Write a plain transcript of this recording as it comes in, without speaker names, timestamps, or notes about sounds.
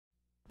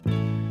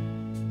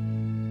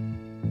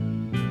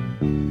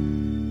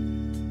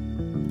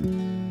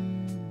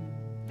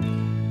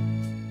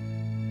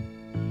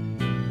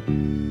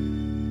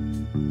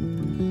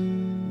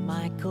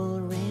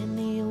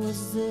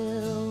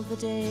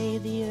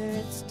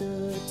it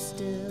stood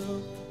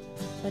still,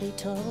 but he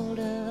told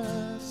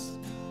us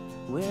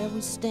where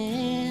we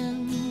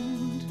stand.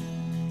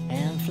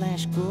 And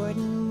Flash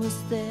Gordon was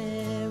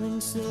there in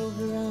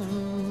silver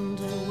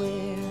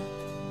underwear.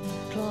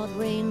 Claude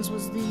Rains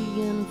was the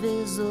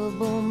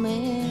invisible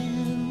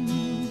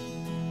man.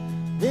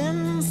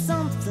 Then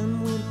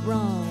something went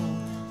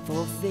wrong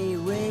for Fay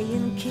Ray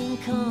and King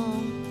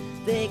Kong.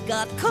 They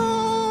got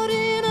caught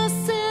in a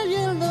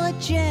celluloid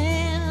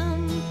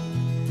jam.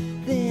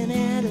 Then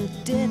at a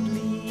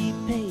deadly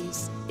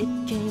pace,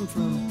 it came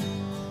from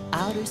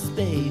outer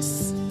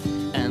space.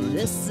 And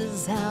this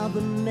is how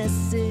the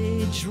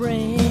message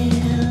ran.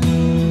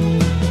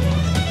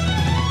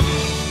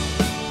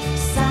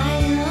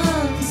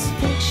 Science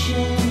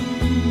fiction,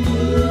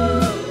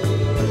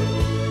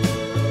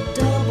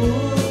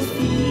 double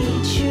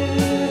feature.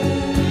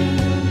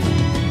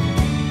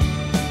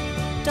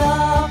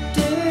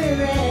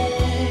 Dr. X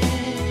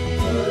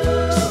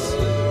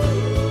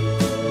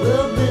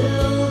will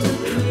build a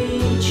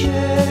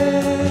creature.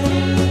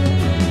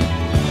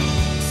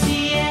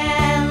 See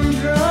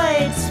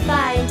androids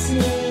fighting,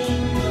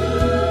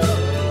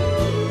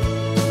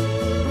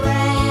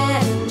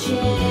 Brad and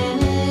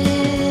Janet,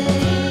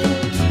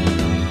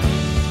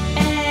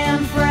 and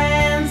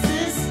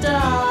Francis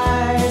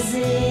stars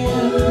in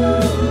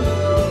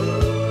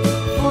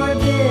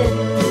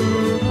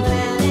Forbidden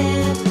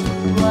Planet.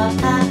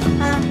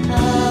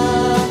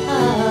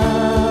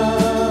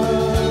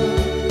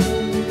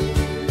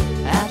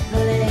 At the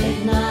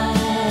late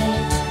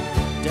night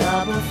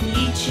double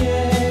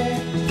feature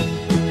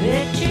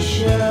picture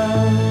show.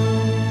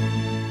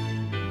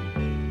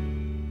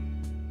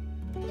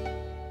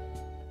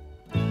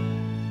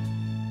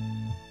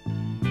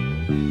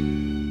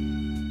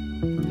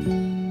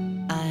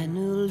 I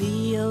knew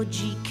Leo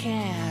G.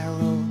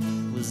 Carroll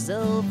was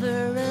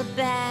over a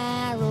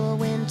barrel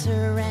when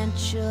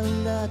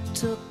Tarantula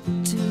took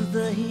to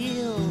the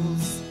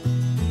hills.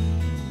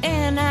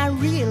 And I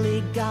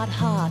really got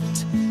hot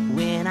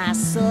when I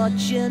saw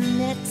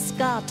Jeanette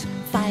Scott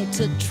fight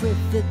a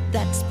trivet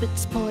that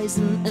spits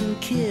poison and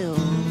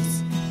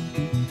kills.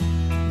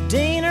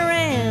 Dana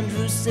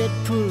Andrews said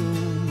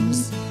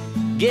prunes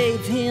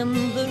gave him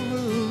the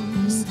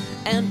runes,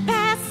 and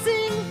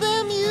passing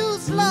them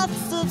used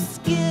lots of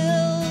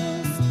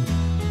skills.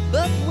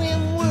 But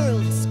when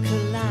worlds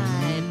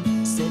collide,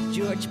 said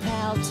George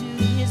Powell to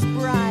his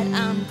bride,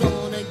 I'm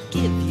gonna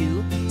give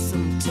you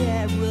some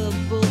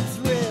terrible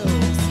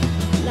thrills,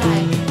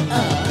 like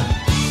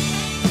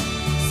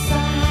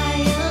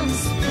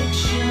science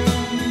fiction,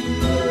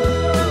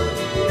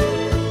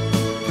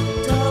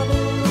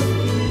 double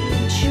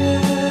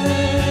feature.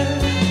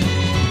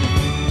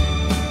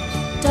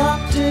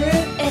 Dr.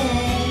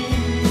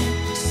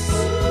 X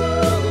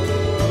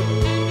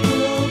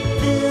will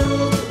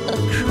build a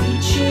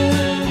creature.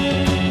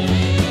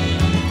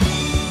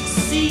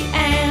 See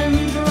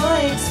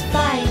androids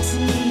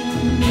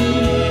fighting,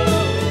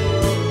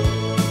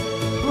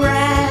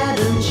 Brad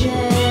and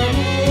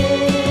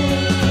Janet,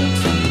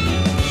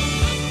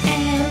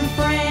 and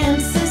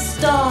Francis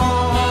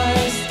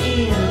stars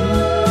in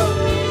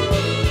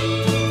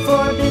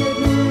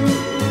Forbidden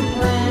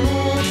Planet.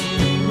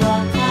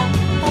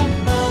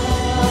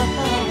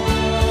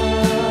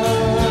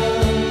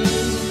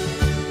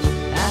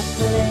 At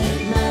the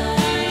late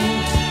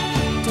night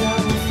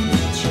double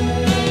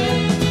feature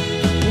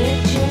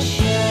picture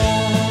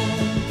show,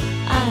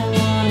 I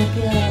wanna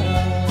go.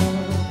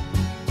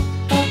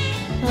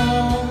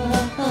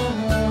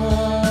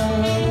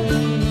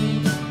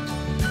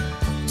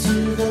 To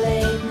the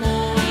late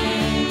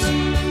night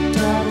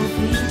double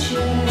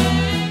feature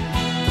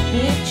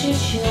picture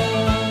show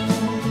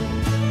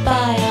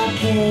by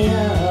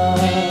RKO.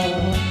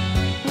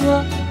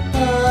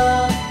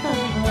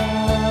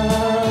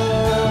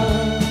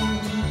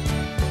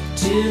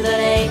 To the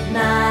late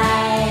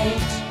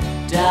night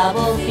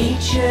double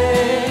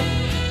feature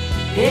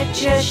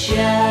picture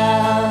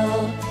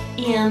show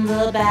in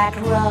the back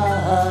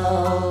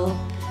row.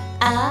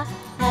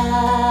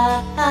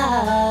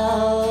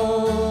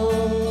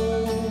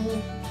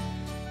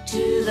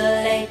 To the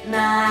late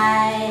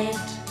night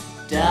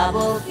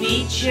double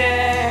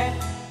feature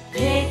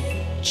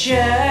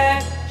picture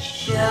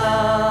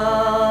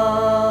show.